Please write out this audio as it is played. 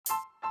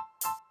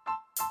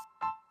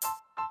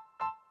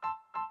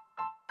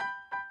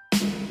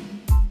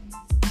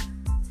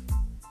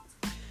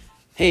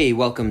Hey,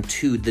 welcome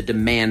to the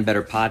Demand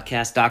Better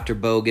podcast. Dr.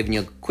 Bo giving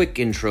you a quick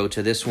intro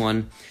to this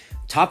one.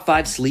 Top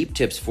 5 sleep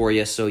tips for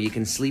you so you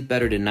can sleep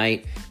better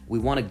tonight. We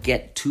want to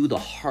get to the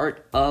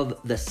heart of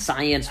the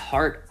science,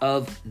 heart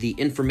of the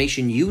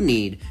information you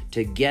need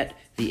to get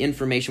the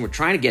information we're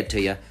trying to get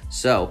to you.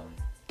 So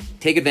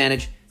take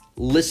advantage,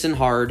 listen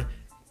hard,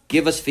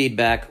 give us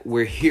feedback.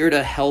 We're here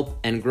to help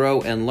and grow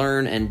and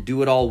learn and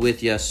do it all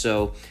with you.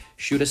 So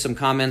shoot us some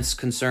comments,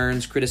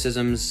 concerns,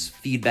 criticisms,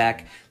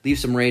 feedback. Leave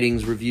some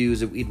ratings,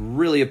 reviews. We'd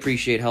really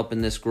appreciate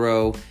helping this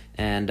grow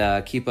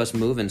and keep us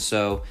moving.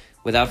 So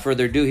without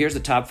further ado, here's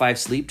the top 5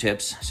 sleep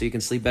tips so you can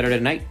sleep better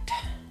tonight.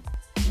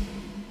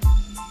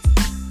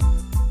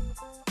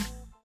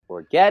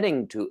 We're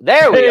getting to...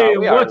 There we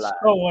are. What's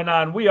going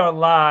on? We are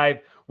live.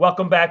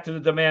 Welcome back to the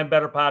Demand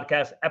Better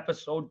podcast,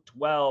 episode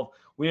 12.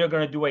 We are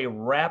going to do a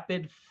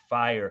rapid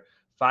fire.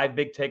 5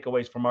 big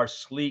takeaways from our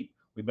sleep.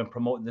 We've been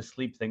promoting the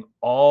sleep thing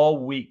all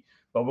week,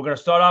 but we're going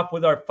to start off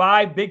with our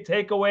 5 big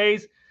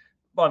takeaways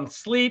on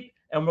sleep,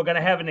 and we're going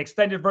to have an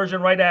extended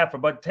version right after.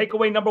 But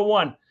takeaway number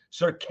 1,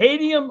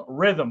 circadian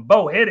rhythm.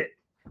 Bo, hit it.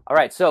 All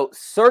right, so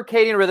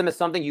circadian rhythm is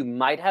something you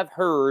might have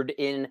heard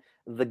in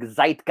the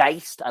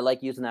zeitgeist. I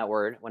like using that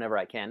word whenever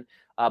I can.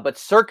 But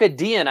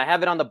circadian, I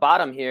have it on the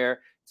bottom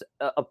here. It's,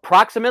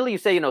 approximately, you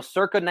say,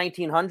 circa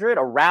 1900,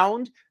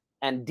 around,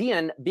 and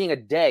dian being a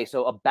day.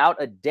 So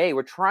about a day,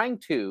 we're trying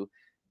to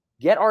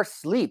get our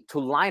sleep to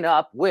line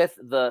up with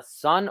the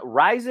sun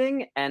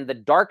rising and the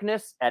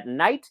darkness at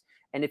night.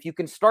 And if you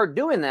can start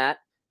doing that,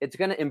 it's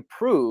going to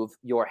improve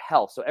your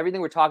health. So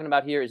everything we're talking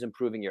about here is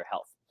improving your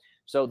health.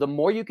 So the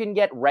more you can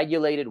get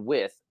regulated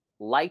with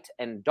light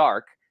and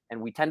dark,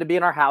 and we tend to be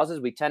in our houses,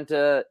 we tend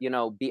to,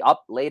 be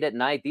up late at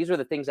night. These are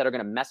the things that are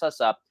going to mess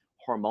us up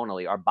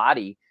hormonally. Our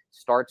body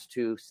starts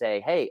to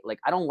say, hey,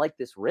 I don't like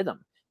this rhythm,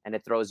 and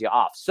it throws you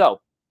off.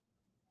 So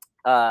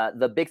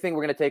the big thing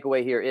we're going to take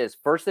away here is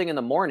first thing in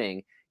the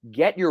morning,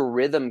 get your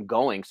rhythm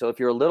going. So if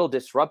you're a little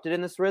disrupted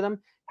in this rhythm,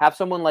 have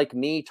someone like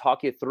me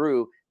talk you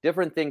through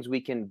different things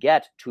we can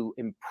get to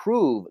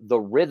improve the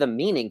rhythm.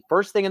 Meaning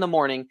first thing in the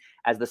morning,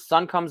 as the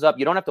sun comes up,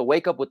 you don't have to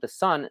wake up with the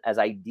sun, as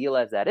ideal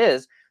as that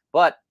is,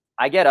 but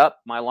I get up,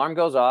 my alarm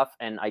goes off,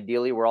 and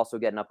ideally we're also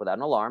getting up without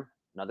an alarm.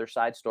 Another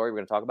side story we're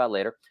going to talk about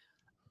later.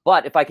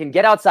 But if I can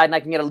get outside and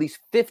I can get at least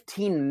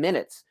 15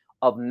 minutes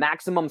of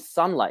maximum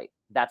sunlight,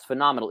 that's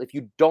phenomenal. If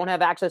you don't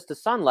have access to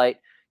sunlight,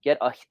 get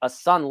a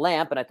sun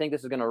lamp. And I think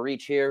this is going to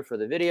reach here for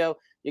the video.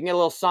 You can get a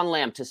little sun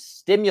lamp to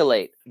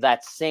stimulate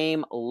that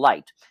same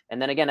light.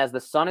 And then again, as the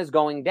sun is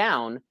going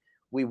down,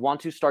 we want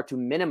to start to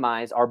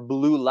minimize our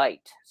blue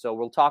light. So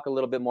we'll talk a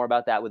little bit more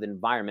about that with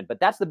environment. But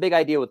that's the big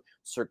idea with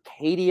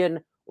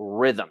circadian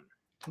rhythm.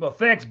 Well,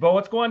 thanks, Bo.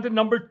 Let's go on to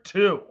number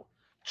 2,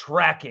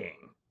 tracking.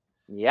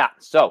 Yeah,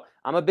 so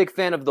I'm a big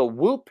fan of the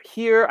Whoop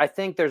here. I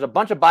think there's a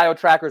bunch of bio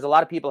trackers. A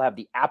lot of people have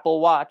the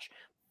Apple Watch,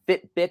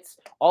 Fitbits,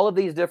 all of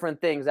these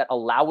different things that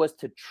allow us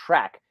to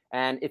track.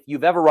 And if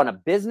you've ever run a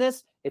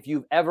business, if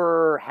you've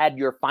ever had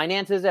your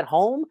finances at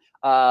home,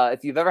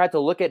 if you've ever had to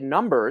look at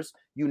numbers,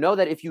 you know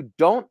that if you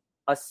don't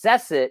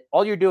assess it,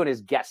 all you're doing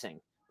is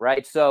guessing,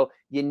 right? So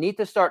you need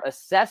to start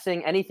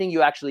assessing anything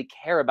you actually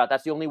care about.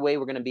 That's the only way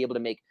we're going to be able to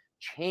make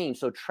change.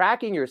 So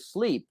tracking your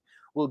sleep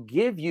will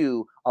give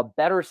you a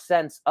better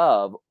sense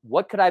of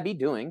what could I be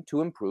doing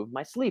to improve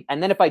my sleep.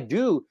 And then if I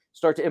do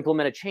start to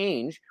implement a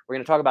change, we're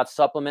going to talk about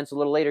supplements a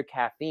little later,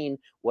 caffeine,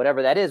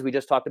 whatever that is. We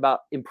just talked about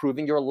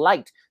improving your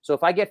light. So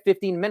if I get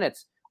 15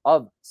 minutes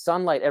of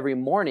sunlight every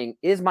morning,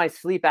 is my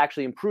sleep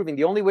actually improving?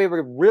 The only way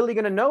we're really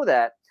going to know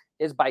that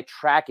is by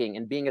tracking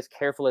and being as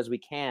careful as we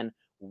can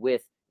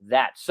with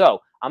that. So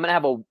I'm going to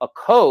have a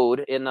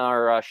code in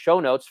our show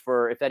notes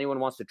for if anyone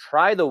wants to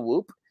try the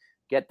Whoop,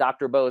 get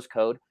Dr. Bo's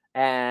code.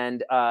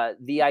 And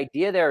the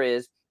idea there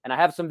is, and I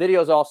have some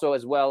videos also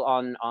as well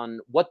on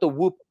what the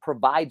Whoop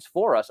provides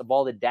for us of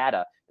all the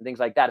data and things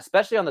like that,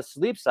 especially on the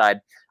sleep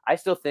side. I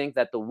still think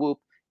that the Whoop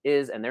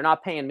is, and they're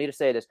not paying me to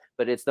say this,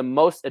 but it's the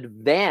most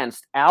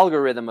advanced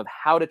algorithm of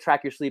how to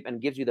track your sleep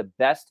and gives you the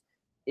best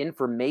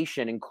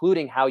information,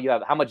 including how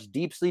much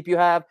deep sleep you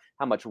have,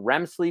 how much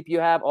REM sleep you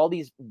have, all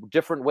these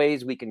different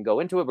ways we can go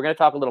into it. We're going to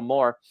talk a little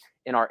more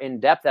in our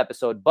in-depth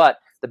episode, but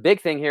the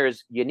big thing here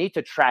is you need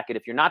to track it.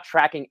 If you're not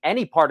tracking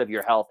any part of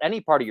your health, any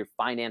part of your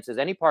finances,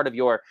 any part of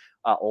your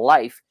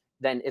life,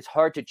 then it's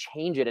hard to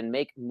change it and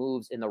make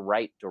moves in the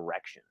right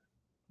direction.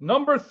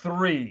 Number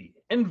 3,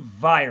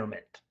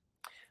 environment.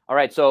 All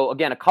right, so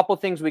again, a couple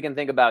things we can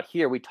think about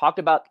here. We talked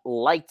about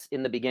lights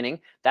in the beginning.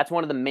 That's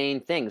one of the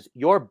main things.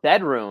 Your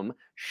bedroom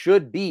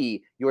should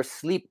be your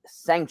sleep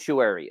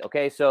sanctuary,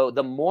 okay? So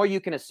the more you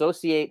can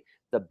associate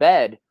the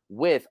bed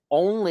with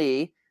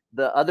only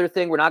the other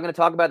thing we're not going to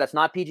talk about that's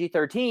not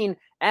PG-13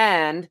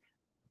 and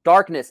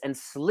darkness and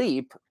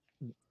sleep,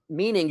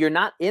 meaning you're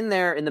not in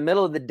there in the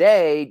middle of the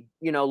day,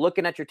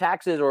 looking at your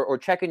taxes or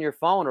checking your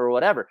phone or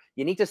whatever.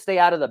 You need to stay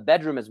out of the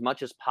bedroom as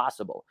much as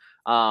possible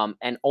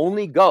and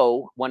only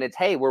go when it's,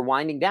 hey, we're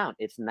winding down.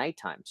 It's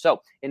nighttime.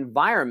 So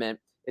environment,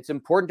 it's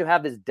important to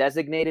have this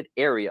designated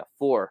area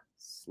for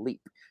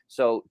sleep.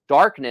 So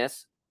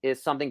darkness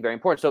is something very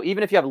important. So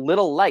even if you have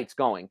little lights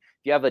going,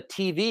 if you have a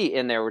TV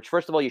in there, which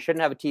first of all, you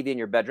shouldn't have a TV in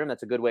your bedroom.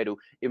 That's a good way to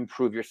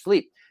improve your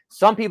sleep.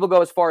 Some people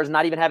go as far as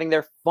not even having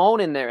their phone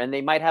in there, and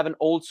they might have an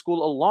old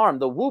school alarm.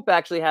 The Whoop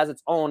actually has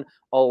its own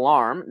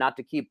alarm, not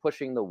to keep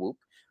pushing the Whoop,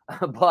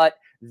 but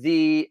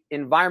the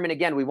environment,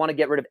 again, we want to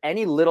get rid of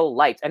any little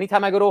lights.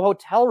 Anytime I go to a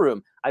hotel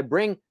room, I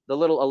bring the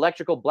little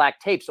electrical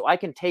black tape so I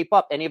can tape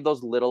up any of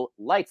those little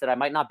lights that I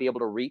might not be able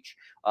to reach.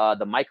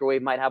 The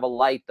microwave might have a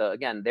light.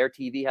 Again, their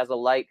TV has a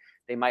light.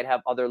 They might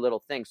have other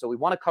little things. So we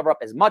want to cover up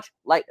as much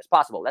light as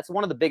possible. That's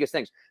one of the biggest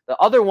things. The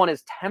other one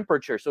is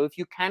temperature. So if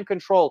you can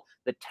control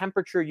the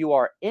temperature you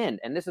are in,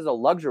 and this is a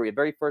luxury, a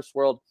very first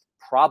world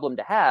problem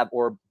to have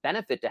or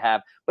benefit to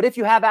have, but if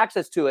you have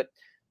access to it,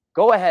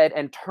 go ahead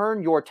and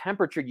turn your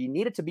temperature. You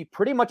need it to be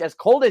pretty much as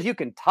cold as you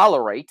can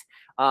tolerate,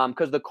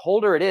 because the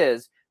colder it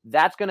is,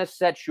 that's going to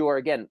set your,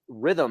 again,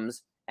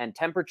 rhythms and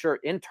temperature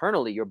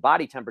internally, your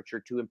body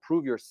temperature, to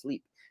improve your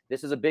sleep.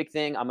 This is a big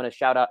thing. I'm going to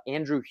shout out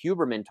Andrew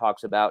Huberman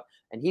talks about,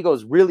 and he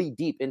goes really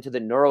deep into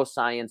the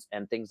neuroscience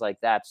and things like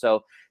that.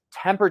 So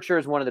temperature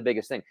is one of the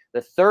biggest things.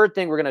 The third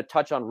thing we're going to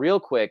touch on real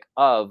quick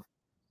of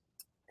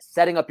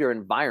setting up your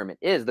environment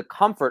is the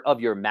comfort of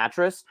your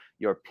mattress,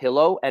 your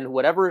pillow, and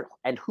whatever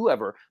and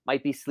whoever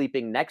might be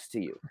sleeping next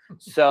to you.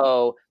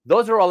 So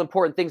those are all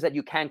important things that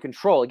you can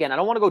control. Again, I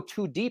don't want to go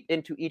too deep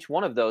into each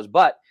one of those,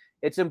 but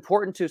it's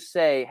important to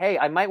say, hey,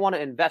 I might want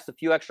to invest a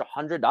few extra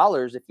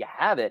 $100 if you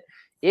have it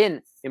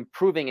in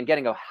improving and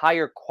getting a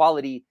higher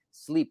quality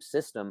sleep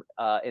system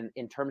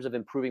in terms of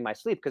improving my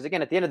sleep. Because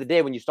again, at the end of the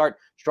day, when you start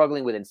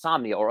struggling with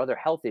insomnia or other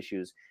health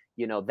issues,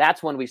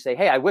 that's when we say,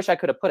 hey, I wish I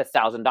could have put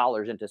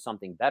 $1,000 into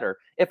something better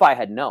if I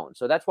had known.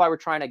 So that's why we're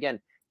trying to,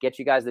 again, get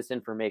you guys this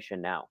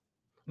information now.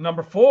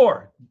 Number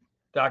 4,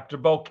 Dr.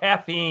 Bo,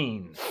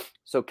 caffeine.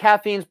 So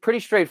caffeine's pretty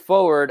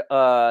straightforward.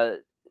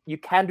 You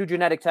can do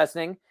genetic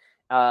testing,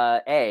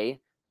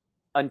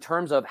 in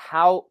terms of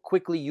how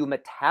quickly you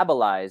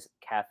metabolize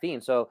caffeine.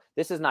 So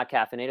this is not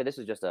caffeinated. This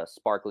is just a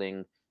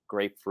sparkling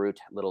grapefruit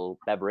little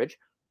beverage.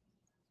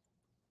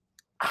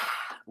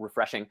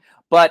 Refreshing.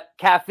 But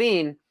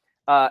caffeine,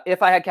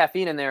 if I had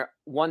caffeine in there,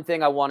 one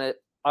thing I want to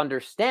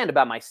understand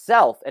about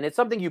myself, and it's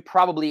something you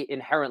probably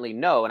inherently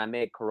know, and I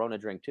made Corona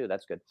drink too.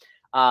 That's good.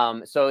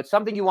 So it's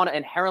something you want to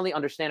inherently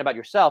understand about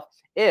yourself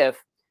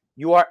if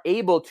you are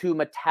able to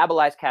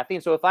metabolize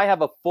caffeine. So if I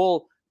have a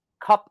full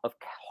cup of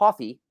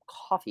coffee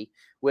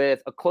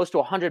with close to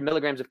 100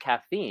 milligrams of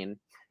caffeine,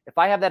 if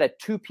I have that at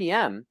 2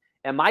 p.m.,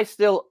 am I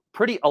still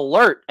pretty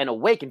alert and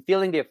awake and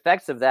feeling the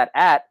effects of that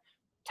at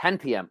 10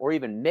 p.m. or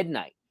even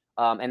midnight?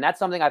 And that's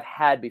something I've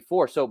had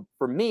before. So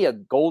for me, a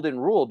golden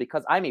rule,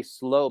 because I'm a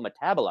slow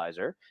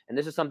metabolizer, and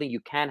this is something you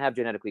can have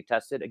genetically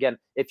tested. Again,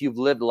 if you've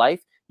lived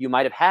life, you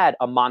might have had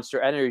a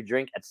Monster Energy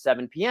drink at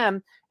 7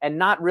 p.m. and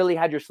not really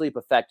had your sleep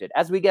affected.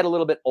 As we get a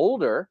little bit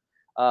older,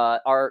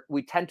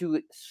 we tend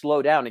to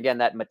slow down, again,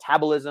 that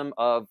metabolism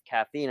of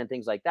caffeine and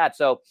things like that.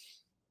 So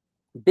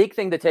big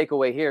thing to take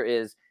away here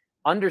is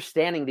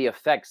understanding the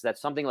effects that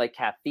something like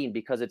caffeine,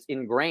 because it's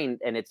ingrained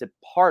and it's a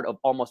part of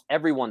almost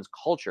everyone's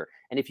culture.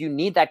 And if you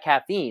need that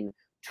caffeine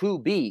to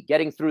be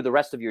getting through the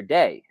rest of your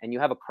day and you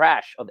have a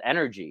crash of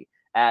energy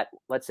at,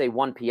 let's say,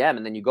 1 p.m.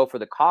 and then you go for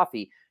the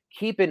coffee,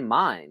 keep in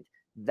mind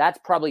that's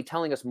probably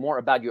telling us more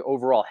about your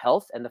overall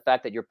health and the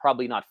fact that you're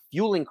probably not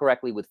fueling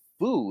correctly with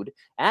food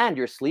and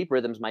your sleep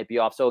rhythms might be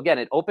off. So again,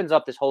 it opens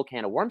up this whole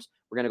can of worms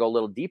we're going to go a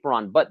little deeper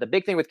on. But the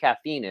big thing with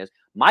caffeine is,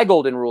 my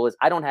golden rule is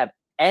I don't have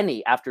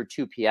any after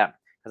 2 p.m.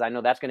 because I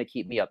know that's going to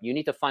keep me up. You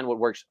need to find what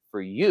works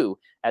for you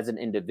as an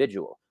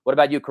individual. What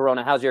about you,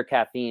 Corona? How's your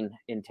caffeine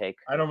intake?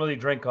 I don't really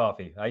drink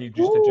coffee. I used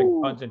to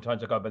drink tons and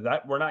tons of coffee,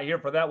 but we're not here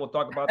for that. We'll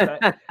talk about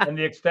that in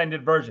the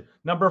extended version.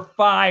 Number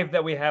 5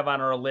 that we have on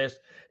our list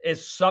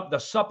is the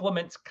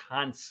supplements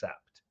concept.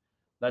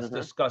 Let's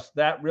discuss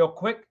that real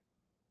quick.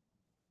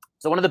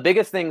 So one of the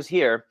biggest things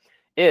here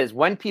is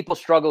when people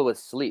struggle with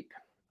sleep,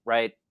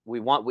 right?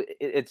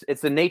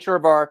 It's the nature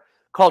of our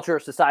culture,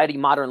 society,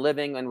 modern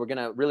living, and we're going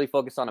to really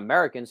focus on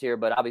Americans here,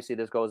 but obviously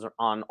this goes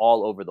on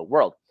all over the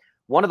world.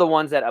 One of the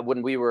ones that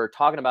when we were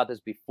talking about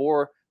this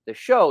before the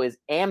show is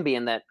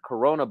Ambien, that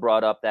Corona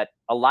brought up, that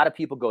a lot of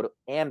people go to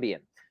Ambien.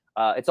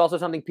 It's also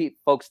something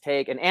folks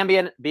take, and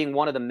Ambien being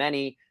one of the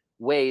many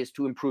ways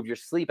to improve your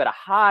sleep at a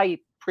high,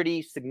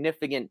 pretty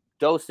significant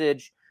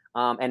dosage,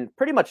 and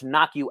pretty much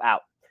knock you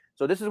out.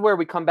 So this is where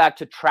we come back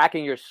to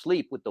tracking your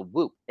sleep with the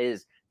Whoop,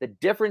 is the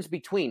difference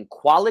between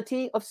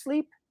quality of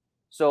sleep.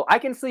 So I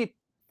can sleep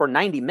for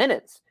 90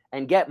 minutes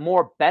and get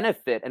more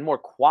benefit and more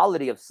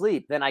quality of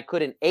sleep than I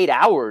could in 8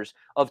 hours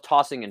of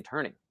tossing and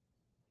turning.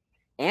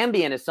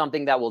 Ambien is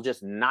something that will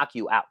just knock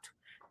you out.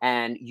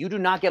 And you do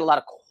not get a lot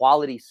of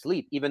quality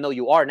sleep, even though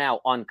you are now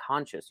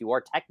unconscious. You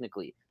are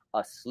technically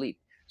asleep.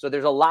 So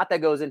there's a lot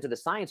that goes into the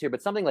science here,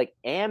 but something like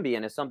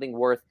Ambien is something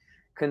worth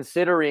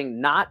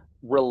considering, not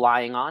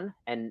relying on,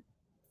 and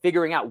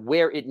figuring out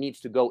where it needs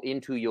to go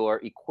into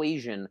your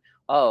equation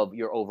of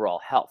your overall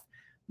health.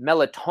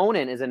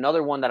 Melatonin is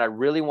another one that I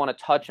really want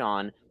to touch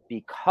on,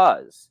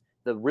 because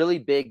the really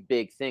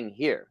big thing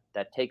here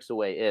that takes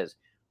away is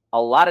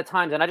a lot of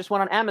times, and I just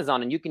went on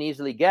Amazon, and you can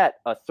easily get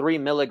a 3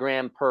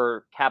 milligram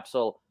per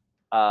capsule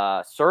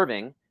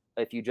serving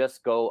if you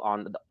just go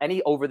on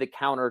any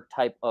over-the-counter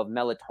type of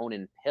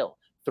melatonin pill.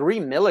 3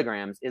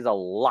 milligrams is a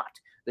lot.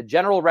 The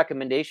general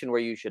recommendation where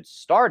you should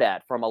start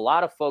at, from a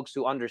lot of folks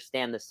who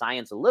understand the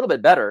science a little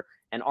bit better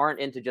and aren't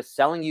into just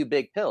selling you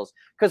big pills,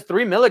 because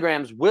 3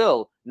 milligrams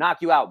will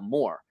knock you out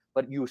more,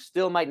 but you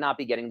still might not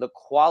be getting the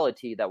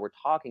quality that we're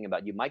talking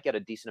about. You might get a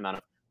decent amount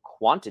of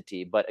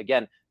quantity, but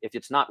again, if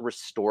it's not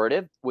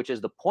restorative, which is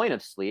the point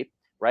of sleep,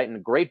 right? In a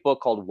great book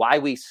called Why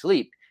We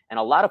Sleep, and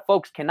a lot of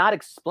folks cannot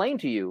explain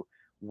to you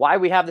why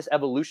we have this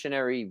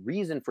evolutionary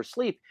reason for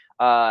sleep,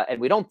 and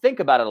we don't think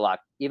about it a lot,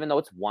 even though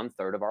it's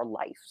 1/3 of our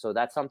life. So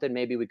that's something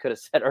maybe we could have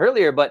said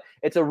earlier, but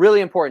it's a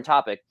really important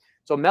topic.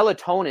 So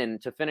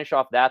melatonin, to finish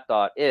off that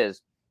thought,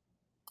 is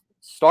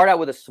start out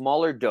with a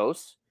smaller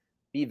dose.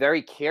 Be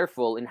very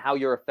careful in how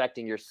you're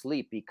affecting your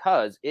sleep,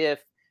 because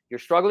if you're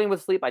struggling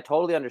with sleep, I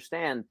totally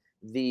understand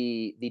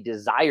the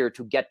desire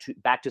to get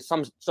back to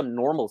some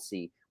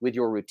normalcy with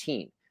your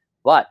routine,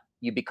 but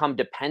you become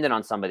dependent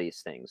on some of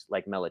these things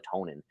like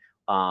melatonin.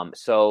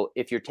 So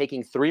if you're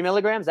taking 3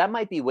 milligrams, that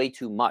might be way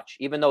too much,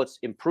 even though it's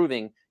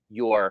improving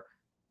your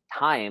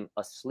time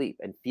asleep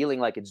and feeling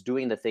like it's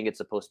doing the thing it's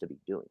supposed to be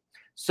doing.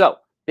 So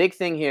big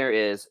thing here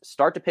is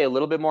start to pay a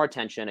little bit more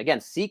attention.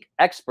 Again, seek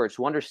experts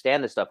who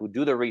understand this stuff, who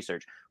do the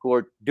research, who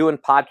are doing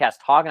podcasts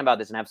talking about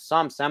this and have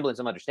some semblance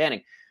of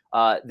understanding.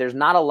 There's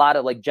not a lot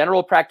of like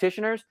general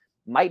practitioners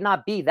might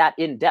not be that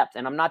in depth.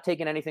 And I'm not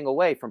taking anything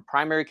away from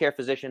primary care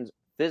physicians,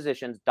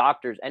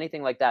 doctors,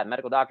 anything like that,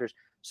 medical doctors.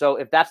 So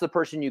if that's the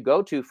person you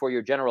go to for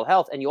your general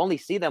health and you only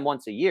see them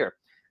once a year,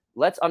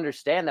 let's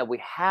understand that we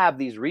have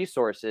these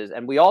resources,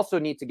 and we also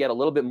need to get a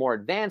little bit more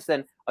advanced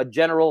than a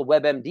general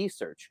WebMD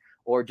search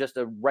or just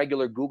a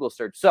regular Google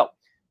search. So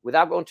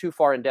without going too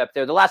far in depth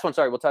there, the last one,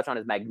 sorry, we'll touch on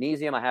is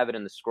magnesium. I have it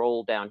in the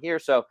scroll down here.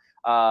 So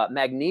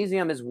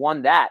magnesium is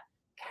one that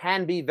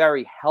can be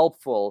very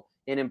helpful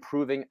in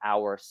improving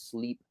our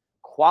sleep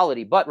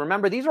quality. But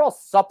remember, these are all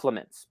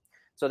supplements.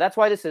 So that's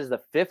why this is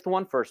the fifth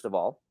one, first of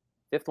all.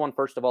 Fifth one,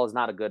 first of all, is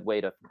not a good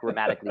way to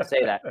grammatically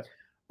say that.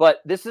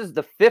 But this is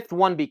the fifth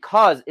one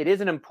because it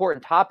is an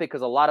important topic,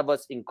 because a lot of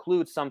us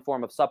include some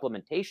form of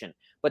supplementation.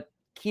 But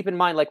keep in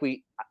mind, like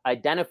we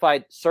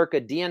identified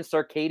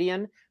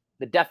circadian,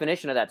 the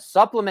definition of that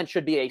supplement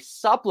should be a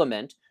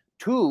supplement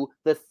to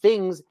the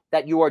things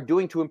that you are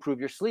doing to improve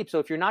your sleep. So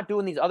if you're not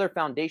doing these other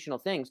foundational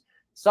things,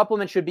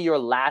 supplement should be your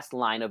last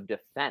line of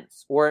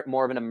defense, or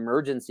more of an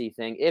emergency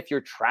thing if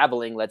you're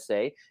traveling, let's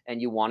say, and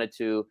you wanted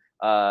to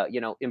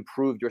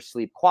improve your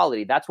sleep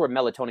quality. That's where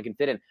melatonin can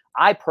fit in.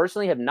 I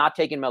personally have not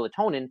taken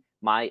melatonin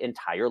my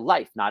entire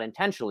life, not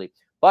intentionally,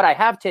 but I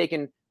have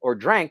taken or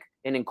drank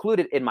and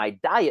included in my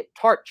diet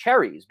tart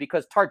cherries,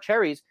 because tart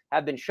cherries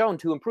have been shown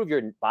to improve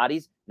your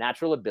body's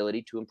natural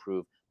ability to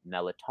improve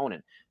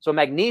melatonin. So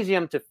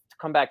magnesium, to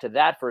come back to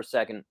that for a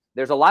second,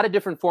 there's a lot of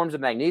different forms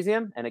of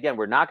magnesium. And again,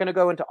 we're not going to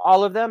go into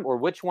all of them or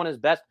which one is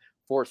best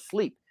for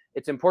sleep.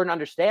 It's important to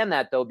understand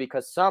that, though,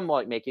 because some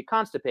might make you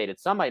constipated.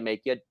 Some might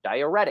make you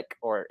diuretic,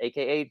 or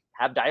AKA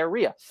have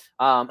diarrhea.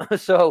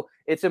 So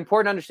it's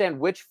important to understand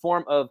which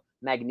form of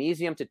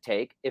magnesium to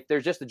take. If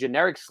there's just a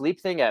generic sleep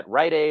thing at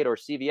Rite Aid or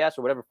CVS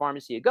or whatever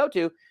pharmacy you go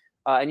to,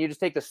 and you just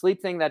take the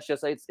sleep thing that's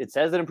just, it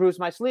says it improves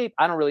my sleep,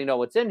 I don't really know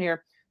what's in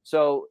here.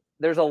 So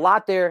there's a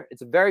lot there.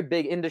 It's a very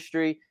big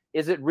industry.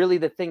 Is it really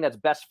the thing that's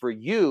best for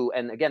you?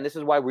 And again, this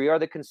is why we are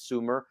the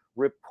Consumer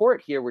Report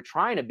here. We're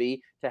trying to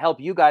be to help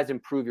you guys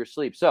improve your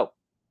sleep. So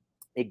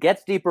it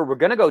gets deeper. We're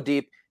going to go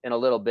deep in a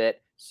little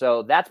bit.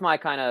 So that's my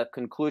kind of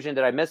conclusion.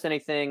 Did I miss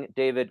anything,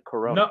 David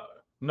Corona?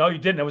 No, you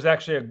didn't. It was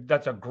actually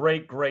that's a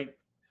great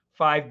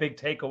 5 big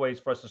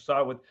takeaways for us to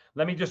start with.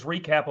 Let me just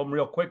recap them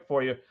real quick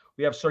for you.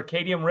 We have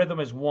circadian rhythm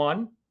as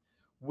 1.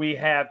 We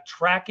have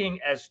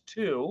tracking as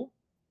 2.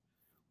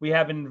 We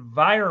have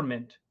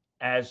environment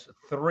as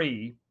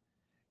 3.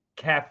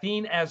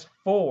 Caffeine as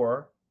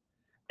 4,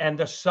 and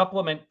the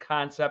supplement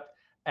concept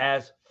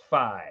as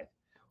 5.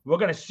 We're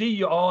going to see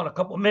you all in a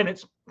couple of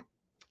minutes,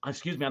 on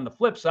the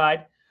flip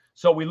side.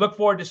 So we look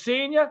forward to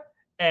seeing you,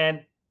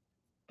 and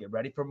get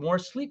ready for more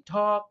sleep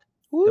talk.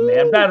 Woo!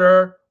 Demand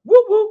better.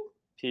 Woo woo.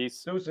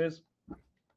 Peace. Deuces.